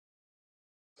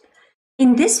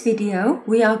In this video,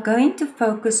 we are going to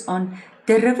focus on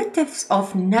derivatives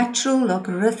of natural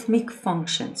logarithmic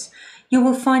functions. You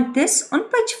will find this on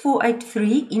page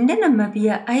 483 in the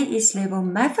Namibian AS-Level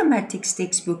Mathematics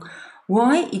textbook,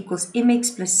 y equals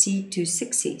mx plus c to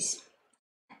success.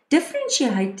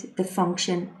 Differentiate the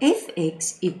function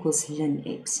fx equals ln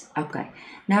x. Okay,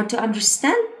 now to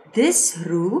understand this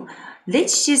rule,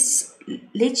 let's just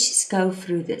go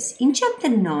through this. In chapter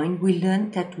 9, we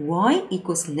learned that y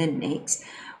equals ln x.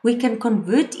 We can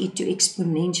convert it to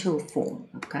exponential form.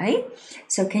 Okay,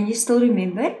 so can you still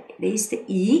remember? There's the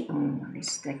e.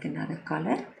 Let's take another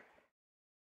color.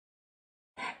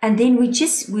 And then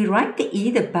we write the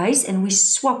e, the base, and we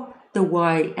swap the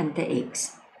y and the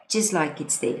x, just like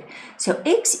it's there. So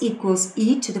x equals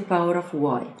e to the power of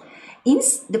y. In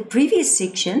the previous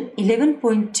section,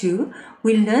 11.2,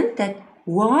 we learned that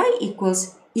y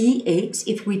equals ex.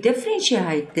 If we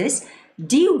differentiate this,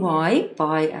 dy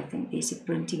by, I think there's a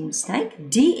printing mistake,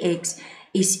 dx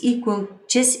is equal,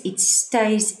 it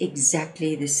stays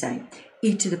exactly the same,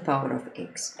 e to the power of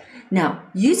x. Now,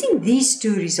 using these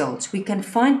two results, we can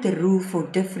find the rule for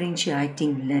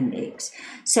differentiating ln x.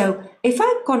 So, if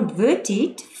I convert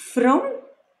it from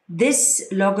this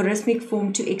logarithmic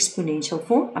form to exponential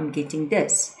form, I'm getting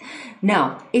this.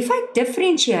 Now, if I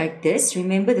differentiate this,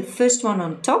 remember the first one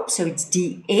on top, so it's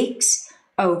dx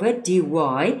over dy,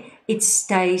 it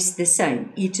stays the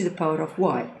same, e to the power of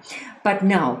y. But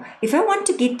now, if I want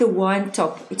to get the y on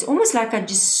top, it's almost like I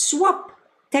just swap,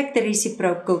 take the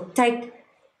reciprocal,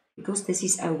 because this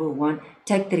is over 1,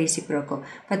 take the reciprocal.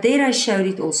 But there I showed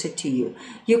it also to you.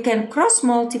 You can cross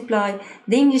multiply,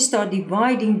 then you start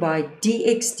dividing by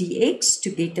dx to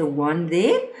get a 1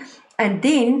 there. And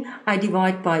then I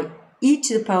divide by e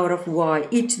to the power of y,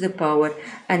 e to the power,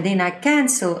 and then I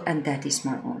cancel, and that is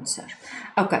my answer.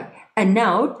 Okay, and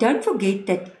now don't forget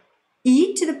that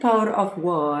e to the power of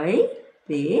y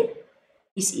there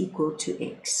is equal to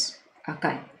x.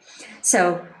 Okay,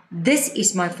 so this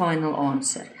is my final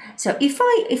answer. So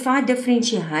if I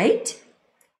differentiate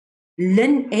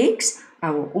ln x, I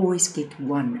will always get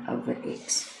 1 over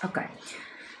x. Okay,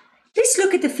 let's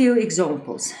look at a few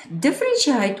examples.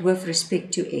 Differentiate with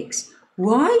respect to x.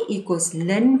 Y equals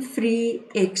ln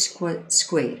 3x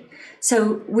squared.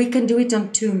 So we can do it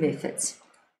on two methods.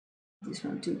 Just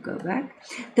want to go back.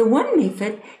 The one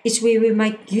method is where we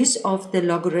make use of the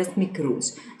logarithmic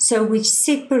rules. So we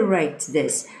separate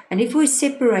this. And if we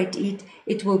separate it,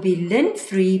 it will be ln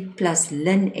 3 plus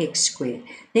ln x squared.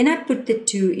 Then I put the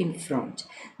 2 in front.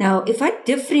 Now, if I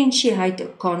differentiate a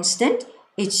constant,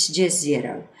 it's just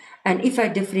 0. And if I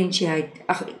differentiate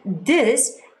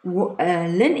this,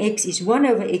 ln x is 1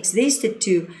 over x. There's the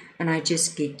 2, and I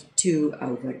just get 2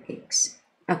 over x.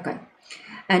 Okay.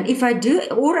 And if I do,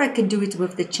 or I can do it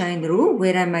with the chain rule,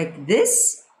 where I make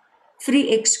this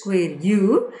 3x squared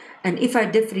u, and if I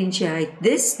differentiate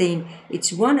this, then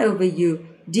it's 1 over u,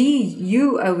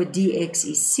 du over dx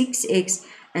is 6x,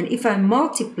 and if I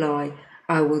multiply,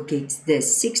 I will get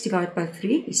this. 6 divided by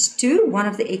 3 is 2, one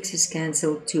of the x's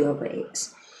cancelled, 2 over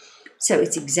x. So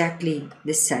it's exactly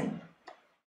the same.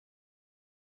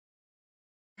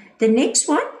 The next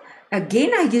one,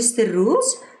 again I use the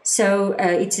rules. So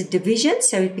it's a division,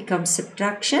 so it becomes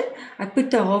subtraction. I put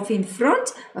the half in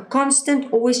front. A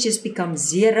constant always just becomes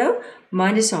 0.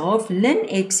 Minus a half ln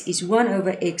x is 1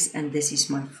 over x, and this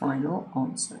is my final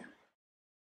answer.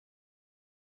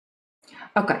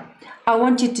 Okay, I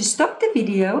want you to stop the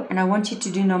video, and I want you to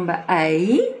do number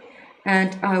A,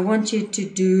 and I want you to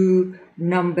do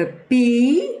number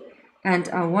B, and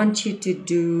I want you to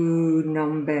do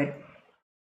number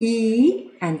E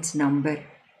and number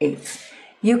F.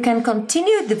 You can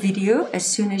continue the video as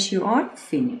soon as you are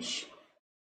finished.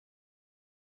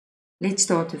 Let's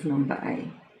start with number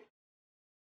A.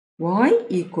 Y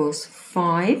equals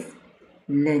 5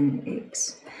 ln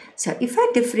x. So if I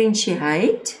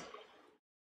differentiate,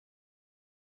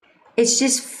 it's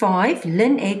just 5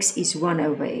 ln x is 1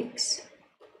 over x.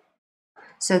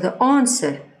 So the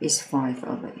answer is 5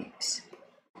 over x.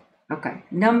 Okay,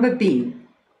 number B.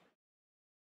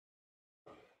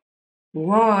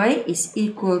 Y is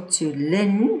equal to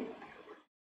ln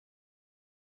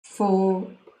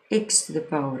 4x to the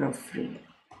power of 3.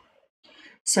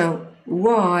 So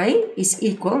y is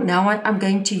equal, now I'm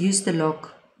going to use the log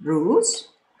rules,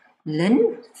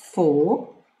 ln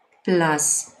 4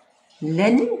 plus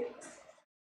ln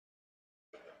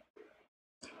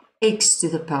x to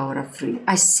the power of 3.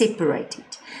 I separate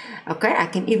it. Okay, I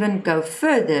can even go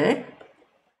further.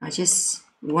 I just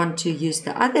want to use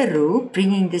the other rule,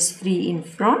 bringing this 3 in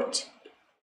front.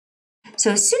 So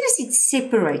as soon as it's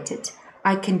separated,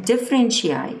 I can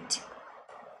differentiate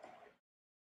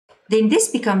then this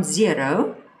becomes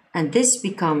 0 and this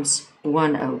becomes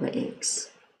 1 over x.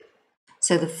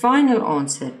 So the final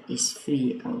answer is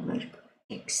 3 over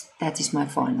x. That is my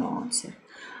final answer.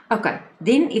 Okay,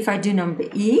 then if I do number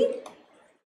E,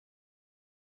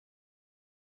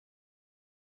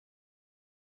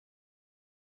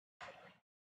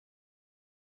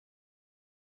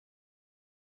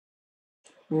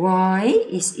 y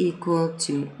is equal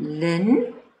to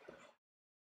ln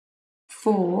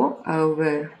 4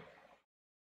 over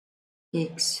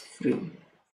x3.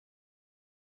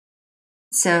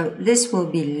 So this will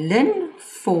be ln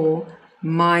 4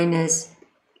 minus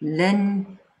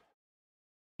ln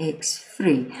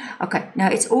x3. Okay, now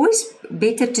it's always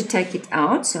better to take it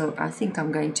out, so I think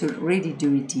I'm going to already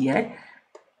do it here.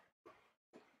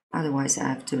 Otherwise I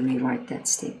have to rewrite that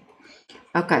step.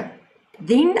 Okay,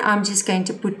 then I'm just going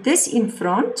to put this in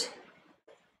front.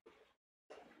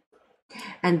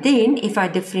 And then if I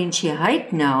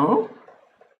differentiate now,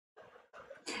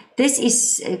 this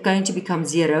is going to become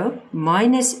 0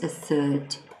 minus a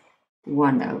third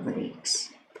 1 over x.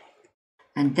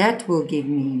 And that will give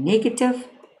me negative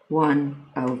 1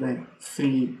 over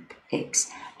 3x.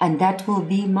 And that will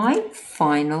be my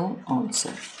final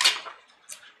answer.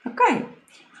 Okay.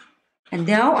 And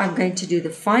now I'm going to do the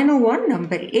final one,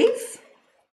 number F.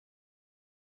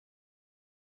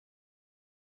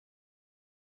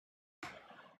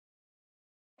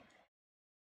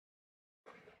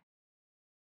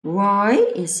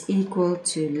 Y is equal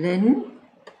to ln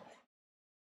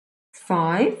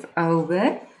 5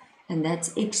 over, and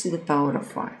that's x to the power of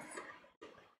 5.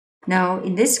 Now,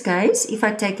 in this case, if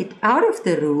I take it out of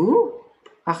the rule,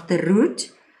 the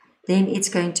root, then it's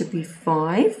going to be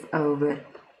 5 over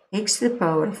x to the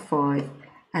power of 5,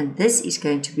 and this is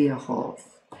going to be a half.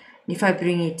 If I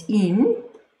bring it in,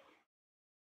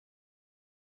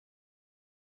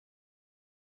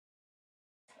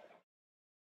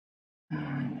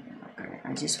 okay,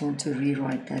 I just want to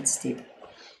rewrite that step.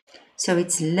 So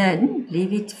it's ln,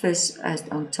 leave it first as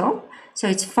on top. So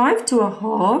it's 5 to a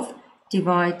half,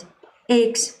 divide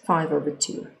x 5 over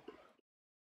 2.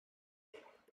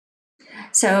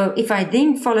 So if I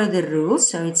then follow the rules,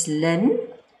 so it's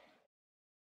ln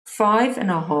 5 and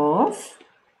a half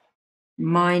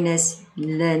minus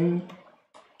ln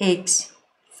x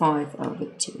 5 over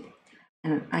 2.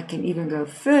 And I can even go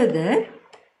further.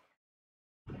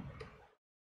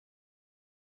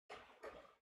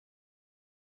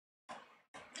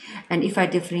 And if I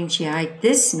differentiate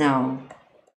this now,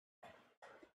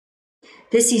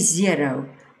 this is 0.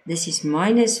 This is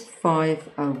minus 5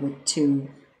 over 2,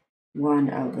 1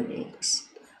 over x.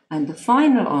 And the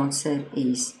final answer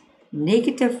is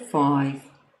negative 5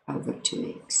 over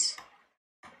 2x.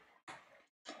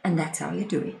 And that's how you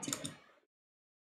do it.